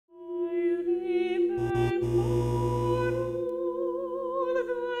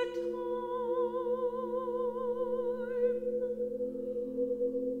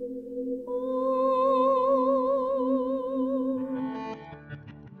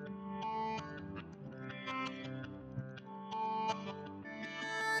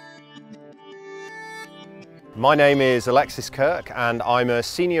My name is Alexis Kirke and I'm a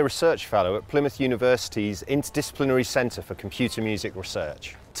Senior Research Fellow at Plymouth University's Interdisciplinary Centre for Computer Music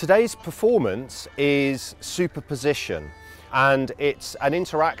Research. Today's performance is superposition, and it's an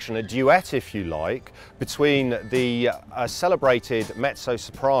interaction, a duet if you like, between the celebrated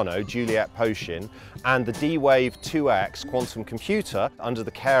mezzo-soprano Juliette Poshin and the D-Wave 2X quantum computer under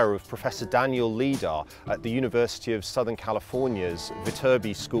the care of Professor Daniel Lidar at the University of Southern California's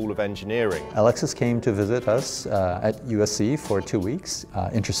VITERBI School of Engineering. Alexis came to visit us at USC for 2 weeks,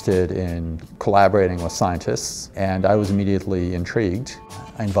 interested in collaborating with scientists, and I was immediately intrigued.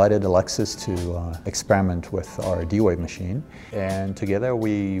 I invited Alexis to experiment with our D-Wave machine, and together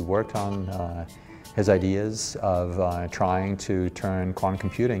we worked on his ideas of trying to turn quantum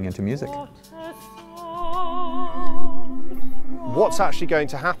computing into music. What's actually going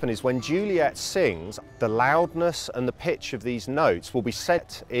to happen is when Juliette sings, the loudness and the pitch of these notes will be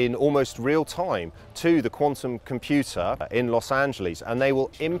set in almost real time to the quantum computer in Los Angeles, and they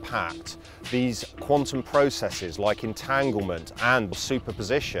will impact these quantum processes like entanglement and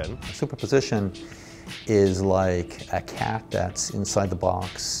superposition. Superposition is like a cat that's inside the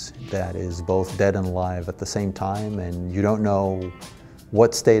box that is both dead and alive at the same time, and you don't know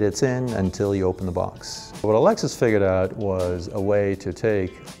what state it's in until you open the box. What Alexis figured out was a way to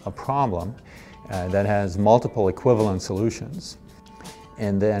take a problem that has multiple equivalent solutions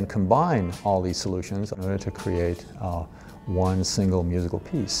and then combine all these solutions in order to create one single musical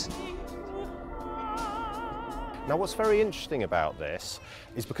piece. Now, what's very interesting about this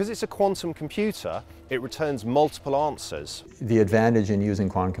is because it's a quantum computer, it returns multiple answers. The advantage in using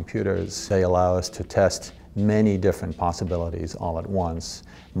quantum computers, they allow us to test many different possibilities all at once,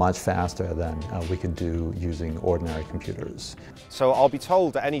 much faster than we could do using ordinary computers. So I'll be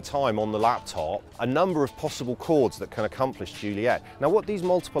told at any time on the laptop a number of possible chords that can accomplish Juliette. Now, what these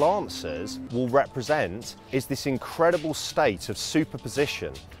multiple answers will represent is this incredible state of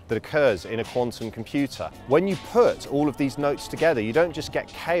superposition that occurs in a quantum computer. When you put all of these notes together, you don't just get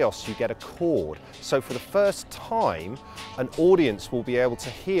chaos, you get a chord. So for the first time, an audience will be able to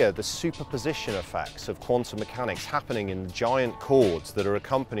hear the superposition effects of quantum mechanics happening in the giant chords that are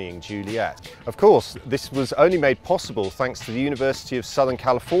accompanying Juliette. Of course, this was only made possible thanks to the University of Southern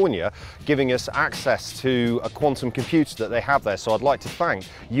California giving us access to a quantum computer that they have there. So I'd like to thank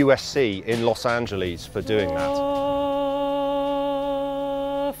USC in Los Angeles for doing that.